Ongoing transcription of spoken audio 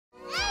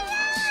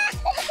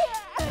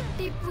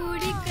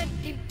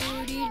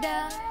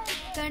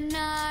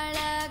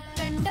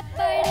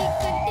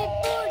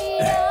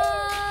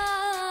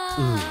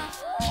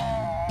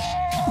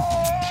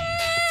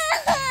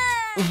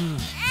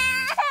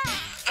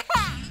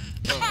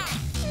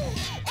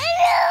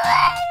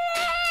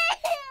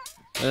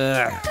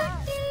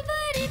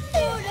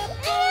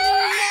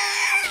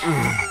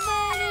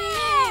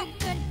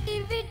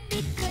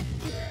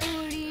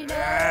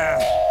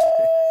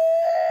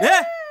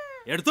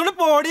എടുത്തോണ്ട്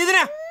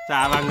പോടിയതിനാ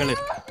ചാവങ്ങള്.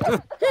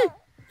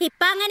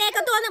 ഇപ്പൊ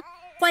അങ്ങനെയൊക്കെ തോന്നും.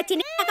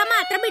 കൊച്ചിനെയൊക്കെ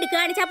മാത്രം പിടിക്കുക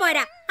കാണിച്ചാ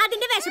പോരാ,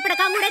 അതിന്റെ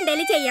വിശപ്പെടുക്കാൻ കൂടെ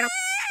എന്തേലും ചെയ്യണം.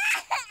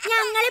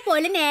 ഞങ്ങളെ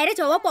പോലും നേരെ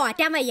ചൊവ്വ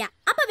പോറ്റാൻ വയ്യ,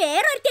 അപ്പൊ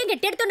വേറൊരുത്തേം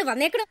കെട്ടിയെടുത്തോണ്ട്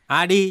വന്നേക്കണം.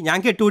 ആടി ഞാൻ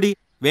കെട്ടൂടി,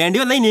 വേണ്ടി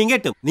വന്ന ഇനിയും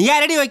കെട്ടും. നീ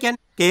ആരടി വയ്ക്കാൻ?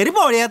 കേറി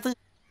പോഴയത്ത്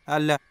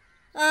അല്ല.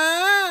 ആ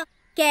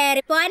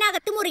കേറിപ്പോവാൻ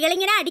അകത്ത് മുറികൾ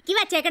ഇങ്ങനെ അടുക്കി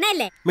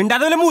വച്ചേക്കണല്ലേ.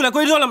 മിണ്ടാതെ വല്ല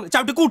മൂലക്കൊരുന്നോളം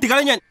ചവിട്ടി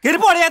കൂട്ടിക്കളയും ഞാൻ. കേറി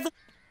പോഴയത്ത്.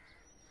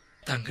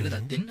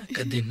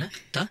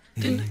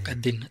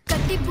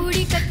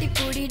 കട്ടിപ്പൂടി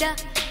കട്ടിപ്പൂടിടാ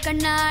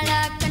കണ്ണാള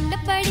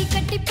കണ്ടപ്പടി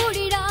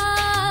കട്ടിപ്പൂടിടാ.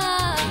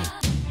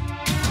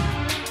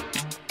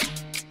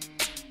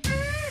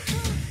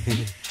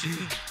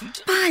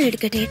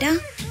 പാലെടുക്കട്ടേട്ടാ.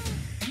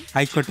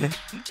 ആയിക്കോട്ടെ.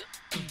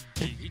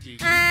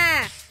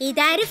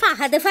 ഇതാര്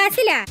ഫഹദ്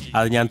ഫാസിലാ?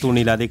 അത് ഞാൻ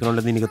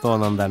തുണിയില്ലാതിരിക്കണോണ്ടെന്ന് എനിക്ക്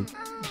തോന്നുന്നതാണ്.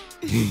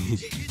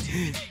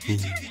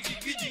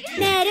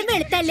 നേരം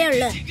വെളുത്തല്ലേ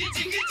ഉള്ളു.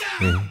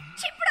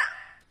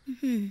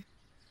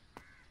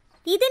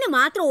 ഇതിന്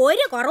മാത്രം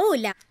ഒരു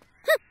കുറവുമില്ല.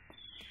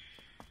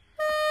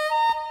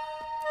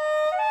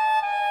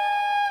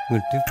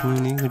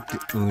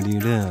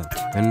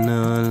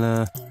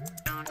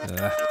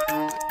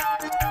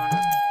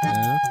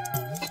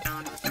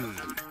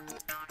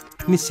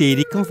 നീ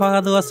ശരിക്കും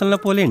ഫഹദ് ഫാസിലിനെ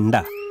പോലെ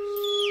ഉണ്ടാ?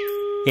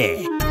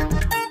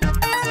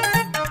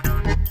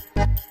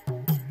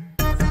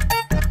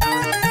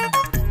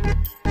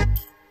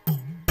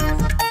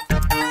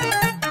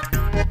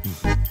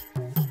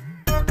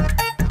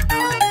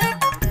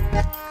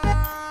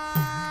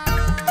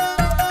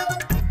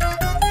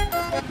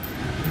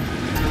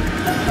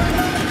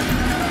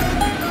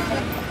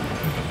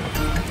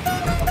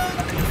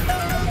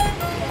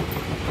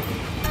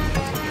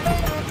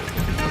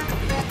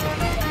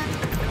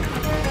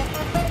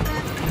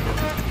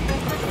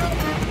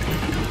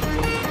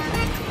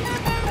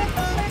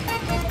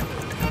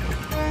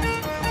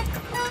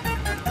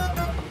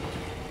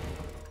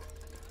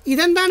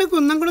 ഇതെന്താണ്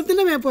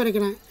കുന്നംകുളത്തിന്റെ മേപ്പ്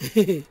വരയ്ക്കണേ?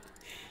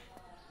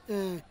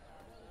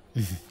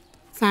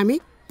 സ്വാമി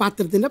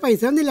പത്രത്തിന്റെ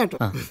പൈസ ഒന്നില്ല കേട്ടോ.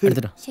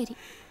 ശരി.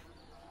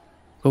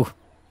 ഓ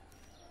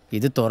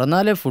ഇത്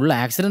തുറന്നാലേ ഫുൾ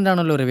ആക്സിഡന്റ്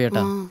ആണല്ലോ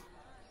രവിയേട്ടാ.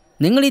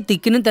 നിങ്ങൾ ഈ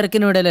തിക്കിനും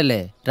തിരക്കിനും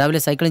ഇടയിലല്ലേ രാവിലെ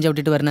സൈക്കിളും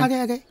ചവിട്ടിട്ട് വരണേ?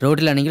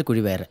 റോഡിലാണെങ്കിൽ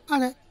കുഴി വേറെ.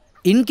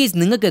 ഇൻ കേസ്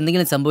നിങ്ങൾക്ക്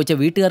എന്തെങ്കിലും സംഭവിച്ച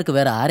വീട്ടുകാർക്ക്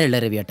വേറെ ആരല്ല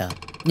രവിയേട്ടാ?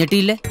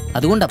 ഞെട്ടിയില്ലേ?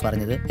 അതുകൊണ്ടാ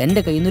പറഞ്ഞത്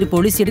എന്റെ കയ്യിൽ നിന്നൊരു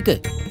പോളിസി എടുക്ക്.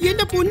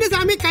 എന്റെ പൊന്നു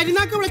സ്വാമി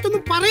കരിനാക്ക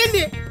വിളിച്ചൊന്നും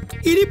പറയല്ലേ.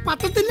 ഇനി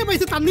പത്രത്തിന്റെ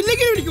പൈസ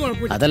തന്നില്ലെങ്കിൽ എനിക്ക്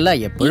കുഴപ്പമില്ല. അതല്ല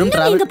എപ്പോഴും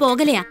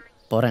പോകലയാ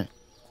പോരാൻ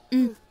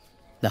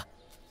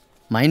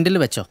മൈൻഡിൽ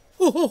വെച്ചോ.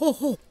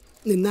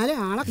 നിന്നാലേ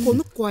ആളെ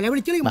കൊന്ന് കൊല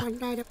വിളിക്കണേ.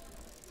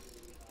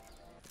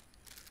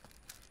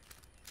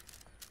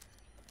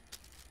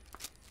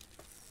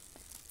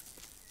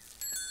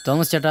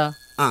 തോമസ് ചേട്ടാ.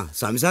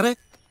 സ്വാമി സാറേ.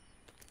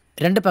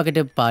 2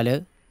 പാക്കറ്റ് പാല്,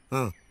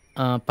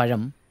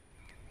 പഴം.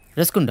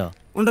 റിസ്ക് ഉണ്ടോ?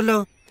 ഉണ്ടല്ലോ.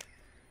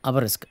 അപ്പോൾ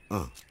റിസ്ക്.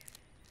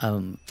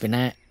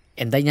 പിന്നെ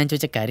എന്തായി ഞാൻ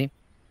ചോദിച്ച കാര്യം?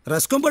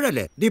 റസ്കും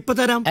പഴല്ലേ? ഇപ്പൊ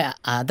തരാം.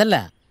 അതല്ല,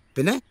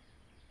 പിന്നെ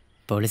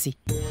പോളിസി.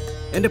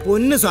 എന്റെ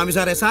പൊന്ന് സ്വാമി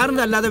സാറേ,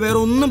 സാറിന്റെ അല്ലാതെ വേറെ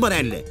ഒന്നും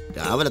പറയാനില്ലേ?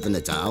 രാവിലെ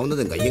തന്നെ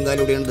ചാവുന്നതും കയ്യും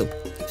കാലൂടെയുന്നതും.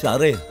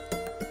 സാറേ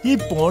ഈ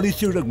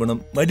പോളിസിയുടെ ഗുണം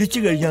മരിച്ചു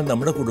കഴിഞ്ഞാൽ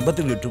നമ്മുടെ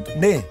കുടുംബത്തിൽ കിട്ടും.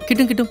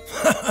 കിട്ടും കിട്ടും.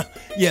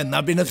 എന്നാ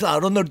പിന്നെ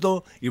സാറൊന്നും എടുത്തോ,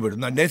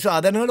 ഇവിടുന്ന് തന്നെ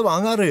സാധനങ്ങൾ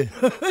വാങ്ങാറ്.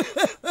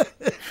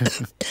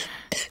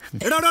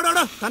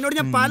 തന്നോട്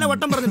ഞാൻ പല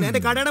വട്ടം പറഞ്ഞു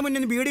എന്റെ കടയുടെ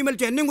മുന്നിൽ ബീഡി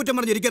വലിച്ച് എന്നും കുറ്റം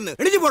പറഞ്ഞിരിക്കുന്നു.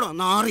 എഴുതി പോടോ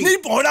നാറി. നീ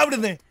പോടാ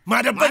അവിടുന്ന്.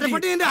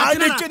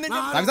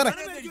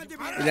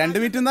 2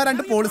 മിനിറ്റ്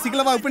 2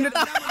 പോളിസിക്കുള്ള വകുപ്പുണ്ട്.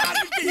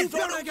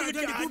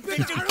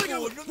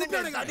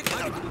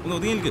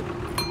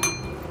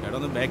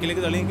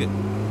 ബാക്കിലേക്ക് തള്ളിക്ക്.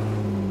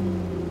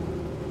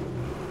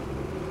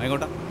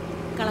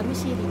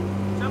 കളമശ്ശേരി.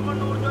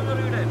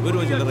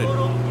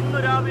 ഇന്ന്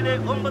രാവിലെ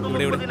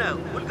 9:30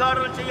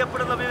 ഉദ്ഘാടനം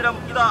ചെയ്യപ്പെടുന്ന വിവരം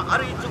ഇതാ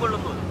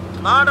അറിയിച്ചുകൊള്ളുന്നു.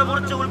 നാട്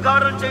മുറിച്ച്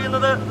ഉദ്ഘാടനം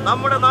ചെയ്യുന്നത്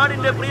നമ്മുടെ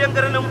നാടിന്റെ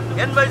പ്രിയങ്കരനും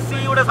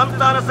NYC-യുടെ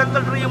സംസ്ഥാന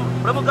സെക്രട്ടറിയും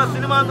പ്രമുഖ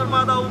സിനിമാ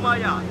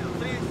നിർമ്മാതാവുമായ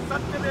ശ്രീ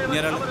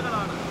സത്യദേവൻ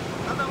അവറുകളാണ്.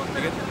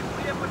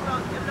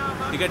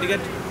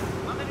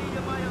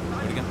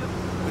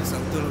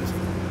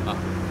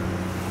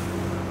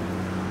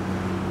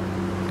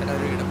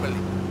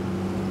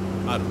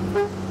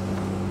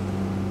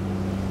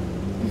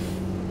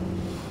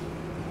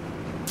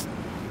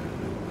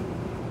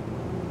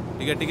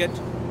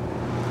 ടിക്കറ്റ്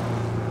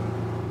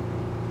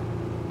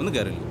ഒന്ന്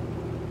കയറില്ല,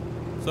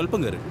 സ്വല്പം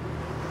കയറി.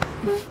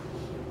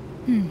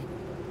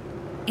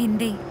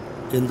 എന്തേ?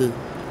 എന്ത്?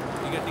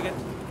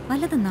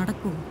 വല്ലത്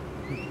നടക്കൂ?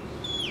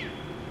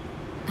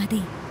 അതെ,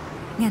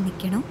 ഞാൻ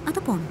നിൽക്കണോ അത്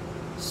പോണോ?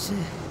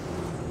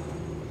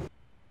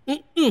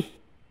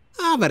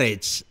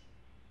 ആവറേജ്.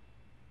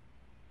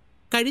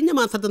 കഴിഞ്ഞ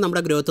മാസത്തെ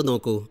നമ്മുടെ ഗ്രോത്ത്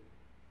നോക്കൂ.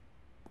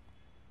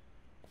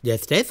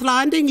 Just A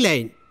slanting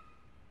line.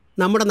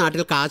 നമ്മുടെ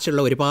നാട്ടിൽ കാശുള്ള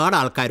ഒരുപാട്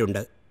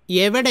ആൾക്കാരുണ്ട്,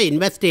 എവിടെ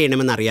ഇൻവെസ്റ്റ്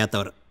ചെയ്യണമെന്ന്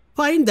അറിയാത്തവർ.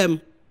 Find dum,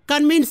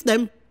 convince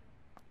dum.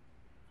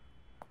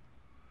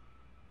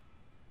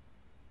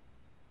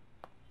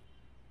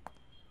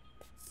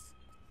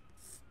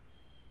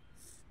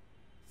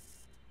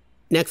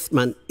 Next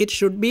month it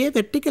should be A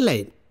vertical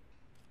line.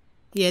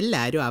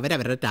 എല്ലാവരും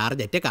അവരവരുടെ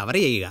ടാർഗറ്റ് കവർ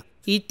ചെയ്യുക.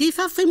 It is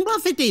as simple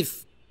as it is.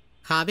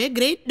 Have A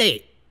great day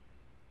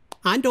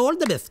and all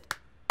the best.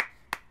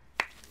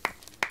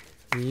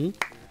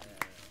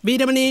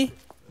 Veeramani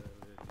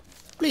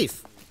please.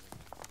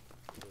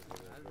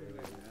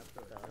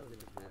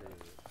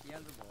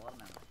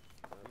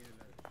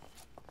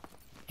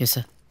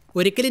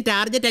 ഒരിക്കലും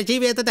ടാർഗറ്റ്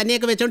അച്ചീവ് ചെയ്യാത്ത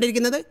തന്നെയൊക്കെ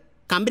വെച്ചോണ്ടിരിക്കുന്നത്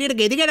കമ്പനിയുടെ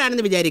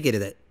ഗതികേടാണെന്ന്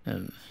വിചാരിക്കരുത്.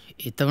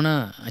 ഇത്തവണ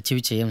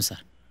അച്ചീവ് ചെയ്യാം sir.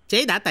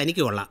 ചെയ്താൽ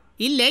തനിക്ക് കൊള്ളാം,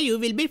 ഇല്ലേ യു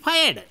വിൽ ബി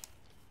ഫയർഡ്.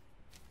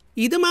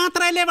 ഇത്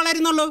മാത്രമല്ലേ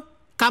വളരുന്നുള്ളൂ,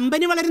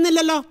 company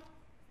വളരുന്നില്ലല്ലോ.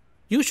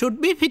 You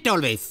should be fit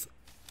always.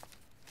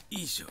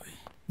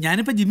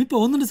 ഞാനിപ്പോൾ ജിമ്മിൽ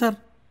പോകുന്നുണ്ട് സാർ.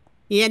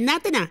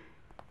 എന്നാത്തിനാ?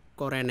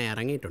 കുറേ എണ്ണ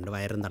ഇറങ്ങിയിട്ടുണ്ട്,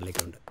 വയറും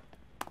തള്ളിക്കൊണ്ട്.